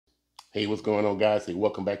Hey, what's going on, guys? Hey,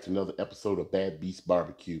 welcome back to another episode of Bad Beast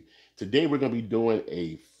Barbecue. Today, we're going to be doing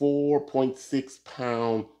a 4.6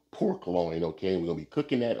 pound pork loin, okay? We're going to be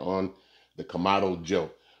cooking that on the Kamado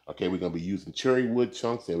Joe. Okay, we're going to be using cherry wood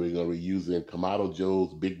chunks, and we're going to be using Kamado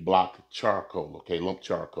Joe's Big Block charcoal, okay, lump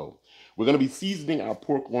charcoal. We're going to be seasoning our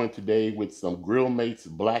pork loin today with some Grill Mates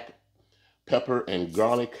black pepper and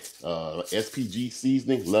garlic SPG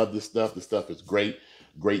seasoning. Love this stuff. This stuff is great.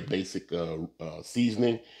 Great basic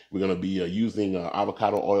seasoning. We're going to be using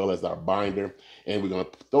avocado oil as our binder. And we're going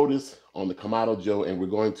to throw this on the Kamado Joe. And we're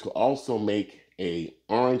going to also make a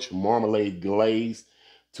orange marmalade glaze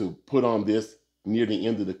to put on this near the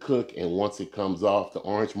end of the cook. And once it comes off, the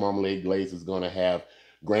orange marmalade glaze is going to have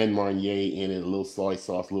Grand Marnier in it, a little soy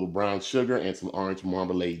sauce, a little brown sugar, and some orange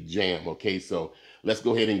marmalade jam. Okay, so let's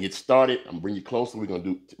go ahead and get started. I'm gonna bring you closer. We're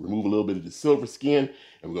gonna remove a little bit of the silver skin,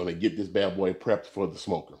 and we're gonna get this bad boy prepped for the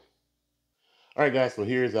smoker. All right, guys, so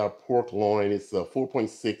here's our pork loin. It's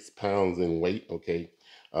 4.6 pounds in weight, okay?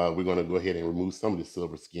 We're gonna go ahead and remove some of the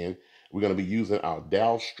silver skin. We're gonna be using our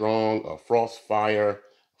dalstrong Frostfire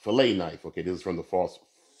fillet knife, okay? This is from the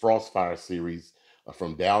Frostfire series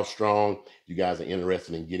from dalstrong. If you guys are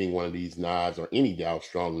interested in getting one of these knives or any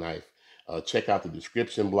dalstrong knife, check out the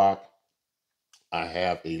description block. I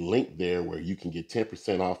have a link there where you can get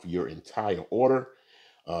 10% off your entire order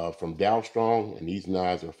from dalstrong, and these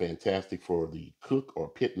knives are fantastic for the cook or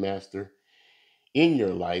pit master in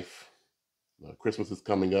your life. Christmas is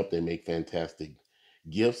coming up. They make fantastic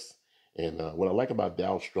gifts. And what I like about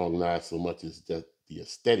dalstrong knives so much is that the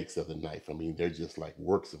aesthetics of the knife. I mean, they're just like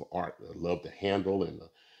works of art. I love the handle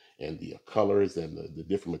and the colors and the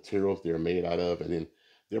different materials they're made out of. And then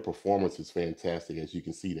their performance is fantastic. As you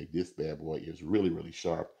can see, that this bad boy is really, really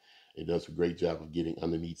sharp. It does a great job of getting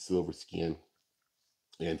underneath silver skin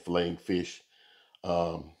and filleting fish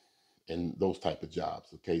um, and those type of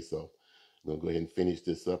jobs. Okay, so I'm gonna go ahead and finish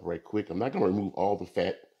this up right quick. I'm not gonna remove all the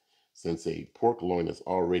fat since a pork loin is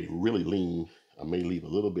already really lean. I may leave a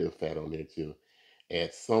little bit of fat on there to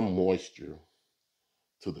add some moisture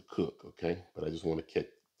to the cook, okay? But I just want to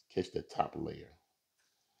catch that top layer.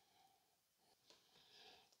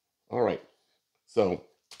 All right, so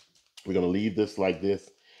we're gonna leave this like this.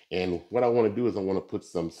 And what I want to do is I want to put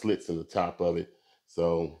some slits in the top of it.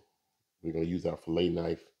 So we're gonna use our fillet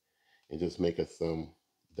knife and just make us some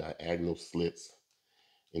diagonal slits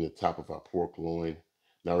in the top of our pork loin.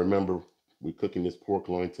 Now remember, we're cooking this pork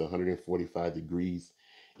loin to 145 degrees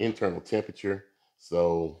internal temperature.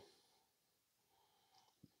 So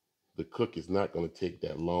the cook is not going to take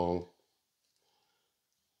that long.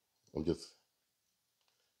 I'm just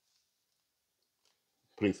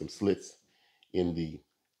putting some slits in the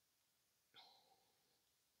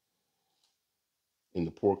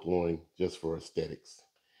pork loin just for aesthetics.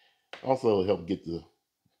 Also, it'll help get the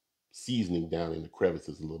seasoning down in the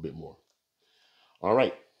crevices a little bit more. All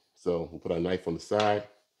right, so we'll put our knife on the side.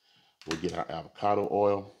 We'll get our avocado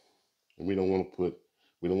oil, and we don't want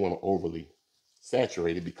to overly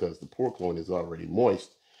saturate it because the pork loin is already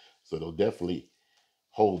moist, so it'll definitely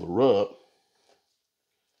hold the rub.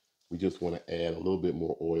 We just want to add a little bit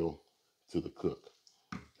more oil to the cook.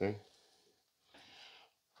 Okay.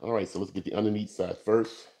 All right, so let's get the underneath side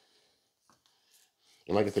first.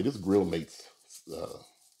 And like I said, this Grill Mates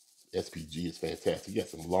SPG is fantastic. You got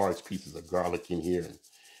some large pieces of garlic in here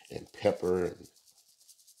and pepper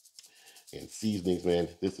and seasonings, man.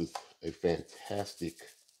 This is a fantastic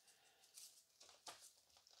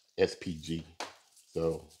SPG.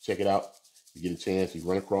 So check it out. You get a chance, you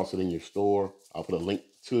run across it in your store. I'll put a link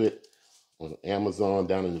to it on Amazon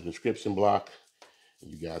down in the description block. And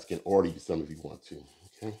you guys can order you some if you want to.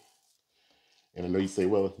 Okay. And I know you say,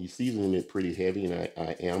 well, you're seasoning it pretty heavy, and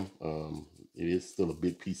I am. It is still a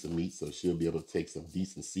big piece of meat, so it should be able to take some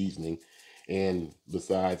decent seasoning. And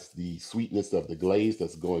besides, the sweetness of the glaze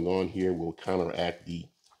that's going on here will counteract the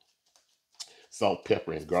salt,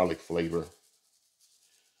 pepper, and garlic flavor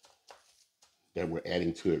that we're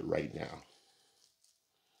adding to it right now.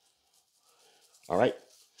 All right,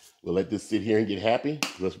 we'll let this sit here and get happy.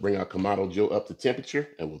 Let's bring our Kamado Joe up to temperature,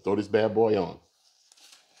 and we'll throw this bad boy on.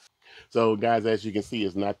 So guys, as you can see,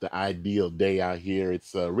 it's not the ideal day out here.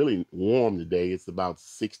 It's really warm today. It's about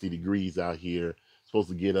 60 degrees out here. Supposed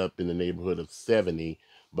to get up in the neighborhood of 70,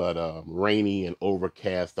 but rainy and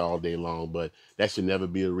overcast all day long. But that should never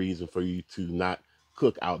be a reason for you to not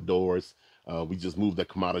cook outdoors. We just moved the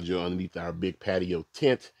Kamado Joe underneath our big patio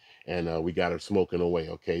tent, and we got her smoking away.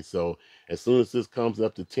 Okay, so as soon as this comes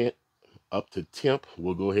up to temp,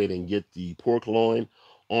 we'll go ahead and get the pork loin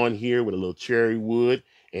on here with a little cherry wood,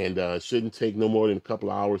 and shouldn't take no more than a couple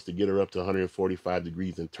of hours to get her up to 145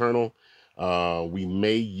 degrees internal. We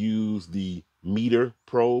may use the meter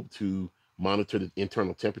probe to monitor the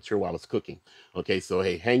internal temperature while it's cooking. Okay, so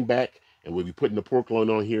hey, hang back and we'll be putting the pork loin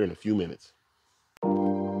on here in a few minutes.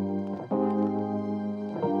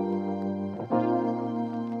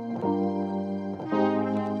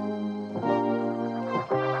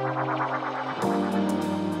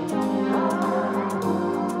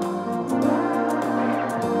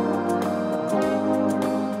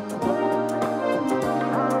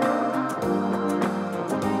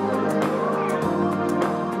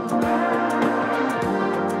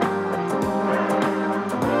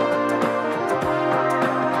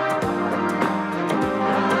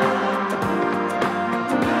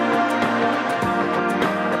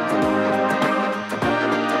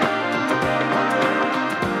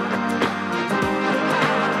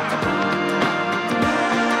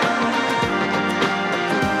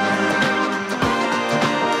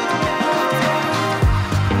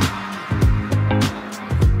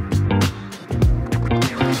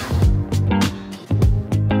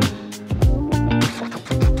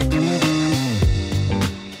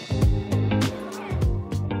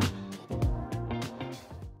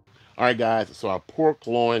 All right, guys, so our pork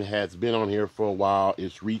loin has been on here for a while.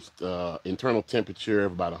 It's reached internal temperature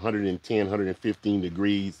of about 110, 115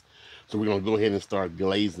 degrees. So we're going to go ahead and start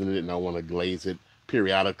glazing it, and I want to glaze it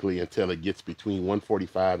periodically until it gets between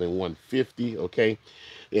 145 and 150, okay?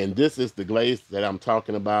 And this is the glaze that I'm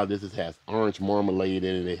talking about. This has orange marmalade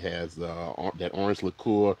in it. It has that orange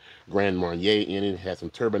liqueur, Grand Marnier in it. It has some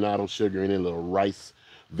turbinado sugar in it, a little rice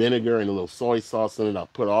vinegar and a little soy sauce in it. I'll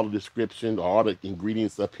put all the description, all the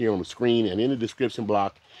ingredients up here on the screen and in the description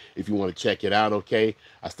block if you want to check it out, okay?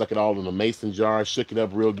 I stuck it all in a mason jar, shook it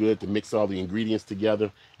up real good to mix all the ingredients together,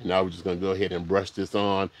 and now we're just going to go ahead and brush this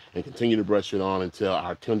on and continue to brush it on until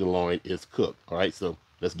our tenderloin is cooked. All right, so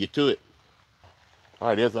let's get to it. All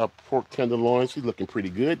right, there's our pork tenderloin. She's looking pretty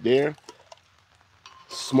good there.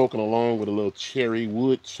 Smoking along with a little cherry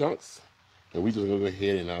wood chunks. And we just going to go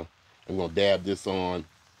ahead and I'm going to dab this on.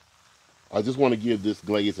 I just want to give this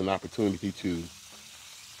glaze an opportunity to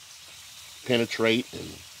penetrate and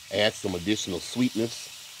add some additional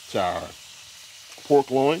sweetness to our pork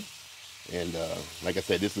loin. And like I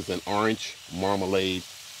said, this is an orange marmalade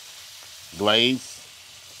glaze.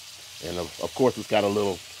 And of course, it's got a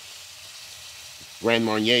little Grand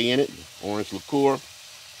Marnier in it, orange liqueur.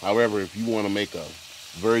 However, if you want to make a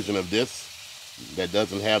version of this that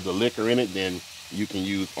doesn't have the liquor in it, then you can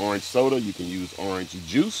use orange soda, you can use orange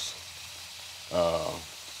juice,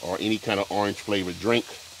 or any kind of orange flavored drink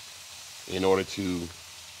in order to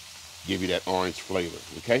give you that orange flavor,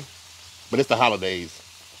 okay? But it's the holidays.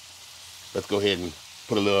 Let's go ahead and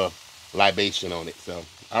put a little libation on it. So,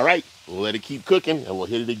 all right, we'll let it keep cooking and we'll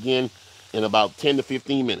hit it again in about 10 to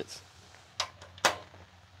 15 minutes.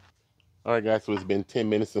 All right, guys, so it's been 10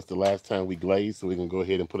 minutes since the last time we glazed, so we can go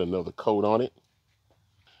ahead and put another coat on it.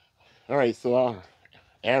 All right, so our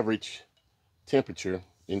average temperature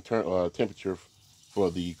temperature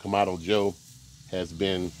for the Kamado Joe has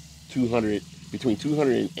been between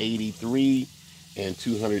 283 and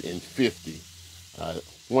 250.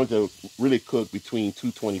 Wanted to really cook between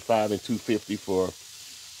 225 and 250 for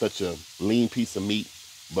such a lean piece of meat,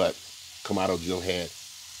 but Kamado Joe had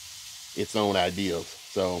its own ideals,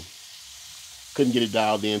 so couldn't get it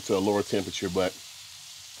dialed in to a lower temperature, but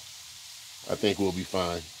I think we'll be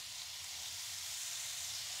fine.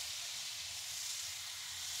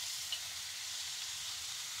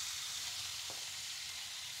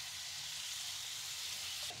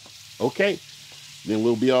 Okay, then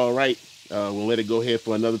we'll be all right. We'll let it go ahead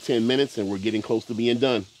for another 10 minutes and we're getting close to being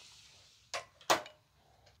done.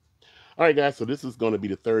 All right, guys, so this is going to be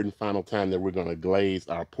the third and final time that we're going to glaze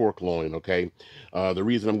our pork loin, okay? The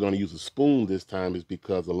reason I'm going to use a spoon this time is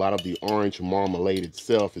because a lot of the orange marmalade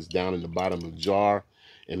itself is down in the bottom of the jar,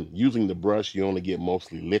 and using the brush, you only get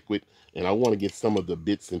mostly liquid, and I want to get some of the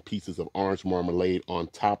bits and pieces of orange marmalade on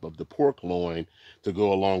top of the pork loin to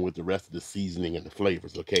go along with the rest of the seasoning and the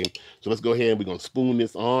flavors, okay? So let's go ahead and we're going to spoon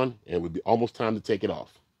this on, and it'll be almost time to take it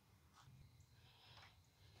off.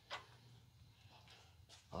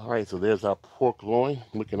 All right, so there's our pork loin,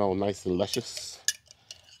 looking all nice and luscious.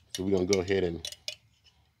 So we're gonna go ahead and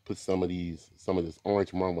put some of this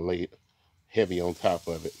orange marmalade heavy on top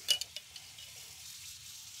of it.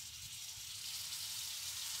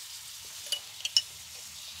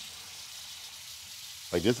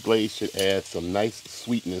 Like, this glaze should add some nice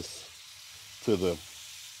sweetness to the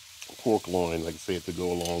pork loin, like I said, to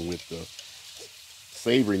go along with the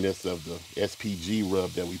savoriness of the SPG rub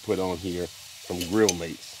that we put on here from Grill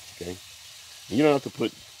Mates, okay? And you don't have to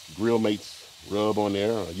put Grill Mates rub on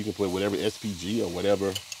there. Or you can put whatever SPG or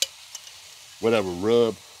whatever whatever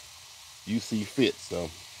rub you see fit. So,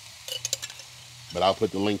 but I'll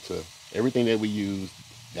put the link to everything that we use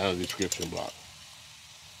down in the description block.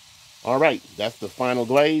 All right, that's the final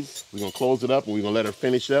glaze. We're gonna close it up and we're gonna let her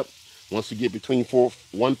finish up. Once you get between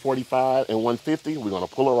 145 and 150, we're gonna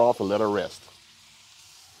pull her off and let her rest.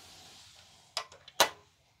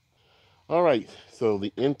 All right, so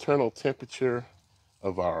the internal temperature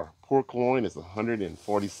of our pork loin is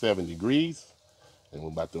 147 degrees, and we're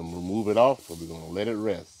about to remove it off, so we're gonna let it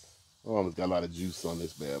rest. Oh, it's got a lot of juice on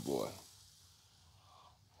this bad boy.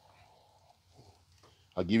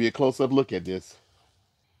 I'll give you a close-up look at this.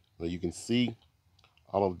 So you can see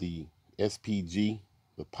all of the SPG,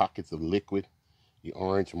 the pockets of liquid, the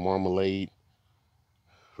orange marmalade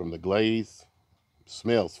from the glaze.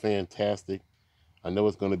 Smells fantastic. I know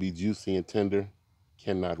it's going to be juicy and tender.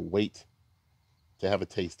 Cannot wait to have a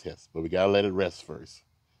taste test, but we got to let it rest first.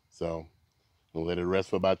 So we'll let it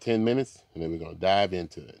rest for about 10 minutes, and then we're going to dive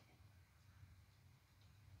into it.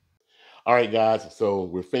 All right, guys, so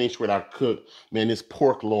we're finished with our cook. Man, this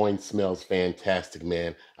pork loin smells fantastic,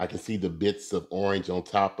 man. I can see the bits of orange on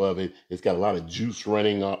top of it. It's got a lot of juice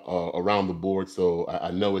running around the board, so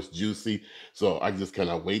I know it's juicy. So I just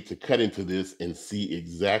cannot wait to cut into this and see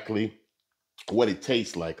exactly what it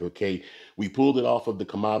tastes like. Okay, we pulled it off of the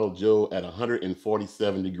Kamado Joe at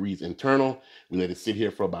 147 degrees internal. We let it sit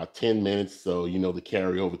here for about 10 minutes, so you know the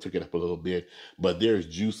carryover took it up a little bit, but there's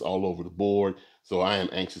juice all over the board, so I am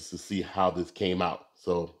anxious to see how this came out.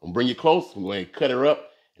 So I'm gonna bring you close. I'm going to cut her up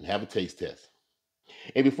and have a taste test.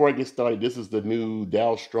 And before I get started, this is the new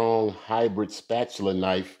dalstrong hybrid spatula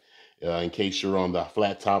knife. In case you're on the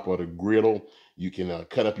flat top or the griddle, you can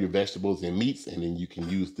cut up your vegetables and meats, and then you can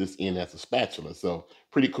use this in as a spatula. So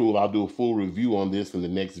pretty cool. I'll do a full review on this in the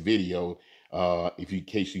next video, in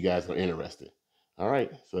case you guys are interested. All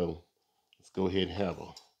right, so let's go ahead and have a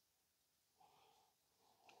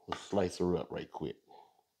let's slice her up right quick.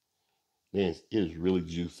 Man, it is really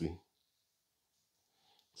juicy.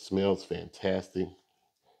 Smells fantastic.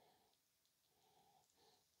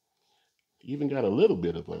 Even got a little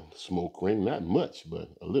bit of a smoke ring, not much, but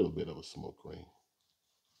a little bit of a smoke ring.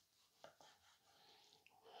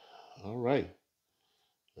 All right,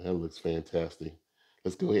 that looks fantastic.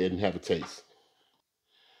 Let's go ahead and have a taste.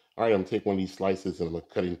 All right, I'm gonna take one of these slices and I'm gonna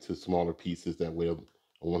cut it into smaller pieces. That way I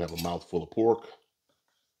won't have a mouthful of pork.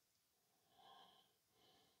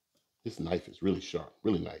 This knife is really sharp,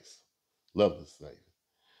 really nice. Love this knife.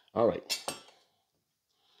 All right.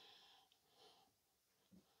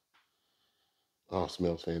 Oh,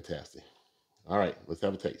 smells fantastic. All right, let's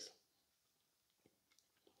have a taste.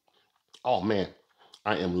 Oh man,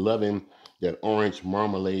 I am loving that orange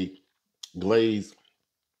marmalade glaze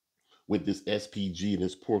with this SPG and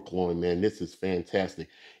this pork loin, man. This is fantastic.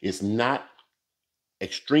 It's not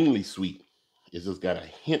extremely sweet. It's just got a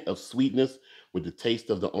hint of sweetness with the taste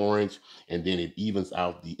of the orange, and then it evens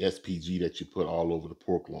out the SPG that you put all over the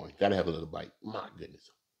pork loin. Gotta have a little bite. My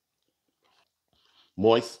goodness.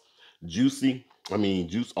 Moist, juicy. I mean,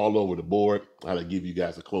 juice all over the board. I'll give you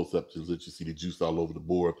guys a close up to let you see the juice all over the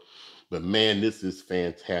board. But man, this is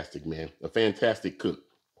fantastic, man. A fantastic cook.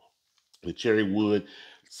 The cherry wood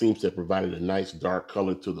seems to have provided a nice dark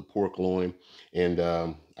color to the pork loin. And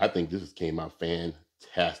I think this came out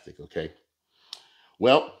fantastic, okay?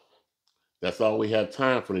 Well, that's all we have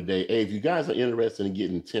time for today. Hey, if you guys are interested in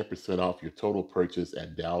getting 10% off your total purchase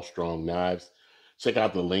at Dalstrong Knives, check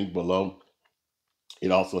out the link below.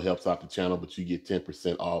 It also helps out the channel, but you get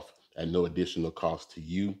 10% off at no additional cost to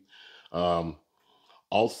you. Um,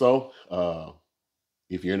 also,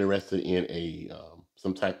 if you're interested in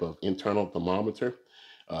some type of internal thermometer,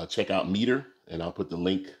 check out Meter, and I'll put the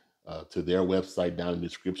link to their website down in the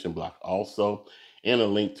description block also, and a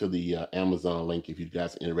link to the Amazon link if you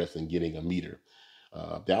guys are interested in getting a Meter.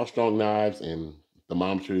 Dalstrong knives and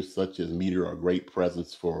thermometers such as Meter are great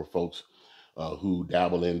presents for folks who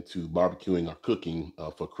dabble into barbecuing or cooking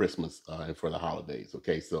for Christmas and for the holidays.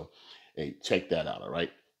 Okay, so hey, check that out. All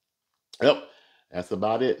right. Yep, that's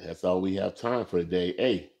about it. That's all we have time for today.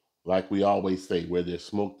 Hey, like we always say, where there's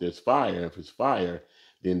smoke, there's fire. If it's fire,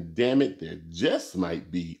 then damn it, there just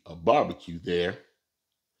might be a barbecue there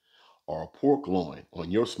or a pork loin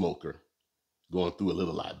on your smoker going through a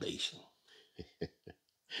little libation.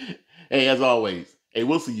 Hey, as always, hey,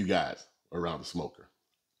 we'll see you guys around the smoker.